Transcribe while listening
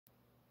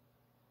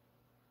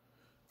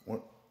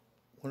One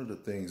one of the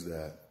things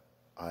that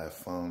I have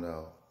found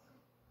out,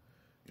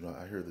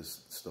 I hear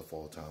this stuff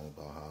all the time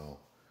about how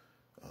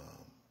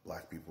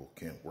black people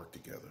can't work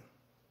together,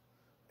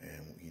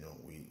 and we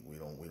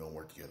don't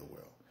work together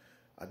well.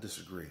 I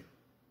disagree.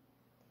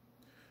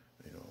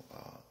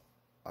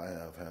 I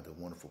have had the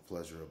wonderful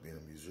pleasure of being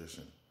a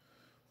musician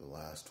the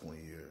last 20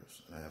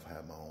 years, and I have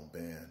had my own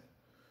band,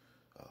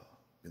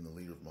 been the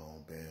leader of my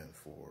own band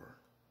for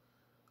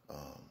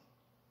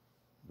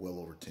well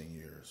over 10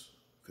 years,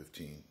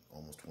 15,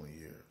 almost 20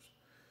 years.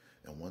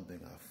 And one thing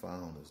I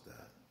found is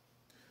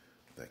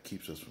that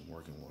keeps us from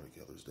working well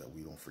together is that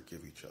we don't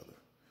forgive each other.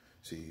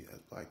 See, as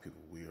black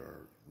people,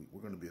 we're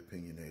going to be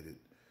opinionated.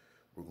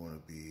 We're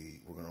going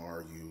to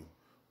argue.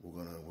 We're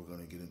going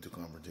to get into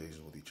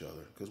confrontations with each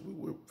other because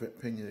we're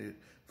opinionated,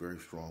 very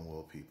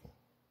strong-willed people.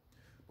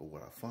 But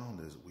what I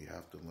found is we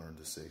have to learn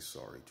to say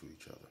sorry to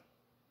each other.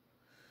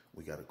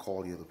 We got to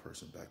call the other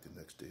person back the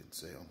next day and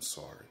say, "I'm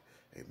sorry,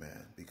 hey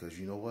man," because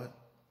you know what?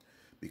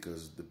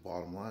 Because the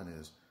bottom line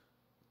is,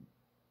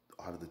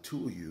 out of the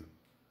two of you,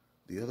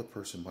 the other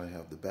person might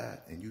have the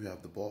bat and you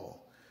have the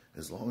ball.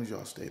 As long as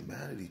y'all stay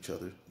mad at each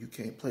other, you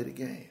can't play the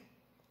game.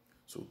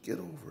 So get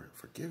over it.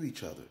 Forgive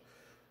each other.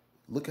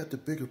 Look at the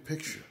bigger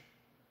picture.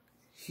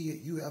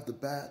 You have the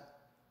bat,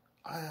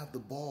 I have the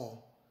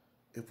ball.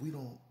 If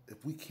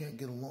we can't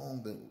get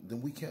along,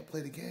 then we can't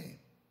play the game.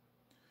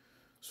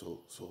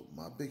 So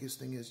my biggest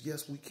thing is,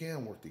 yes, we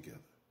can work together.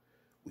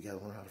 We got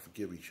to learn how to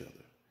forgive each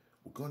other.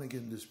 We're going to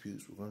get in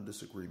disputes. We're going to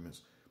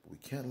disagreements, but we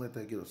can't let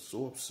that get us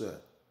so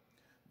upset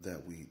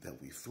that we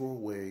throw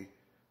away,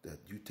 that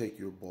you take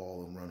your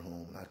ball and run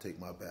home and I take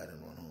my bat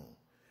and run home.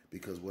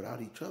 Because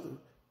without each other,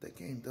 that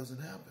game doesn't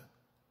happen.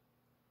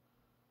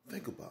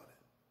 Think about it.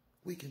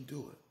 We can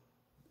do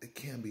it. It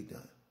can be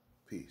done.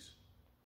 Peace.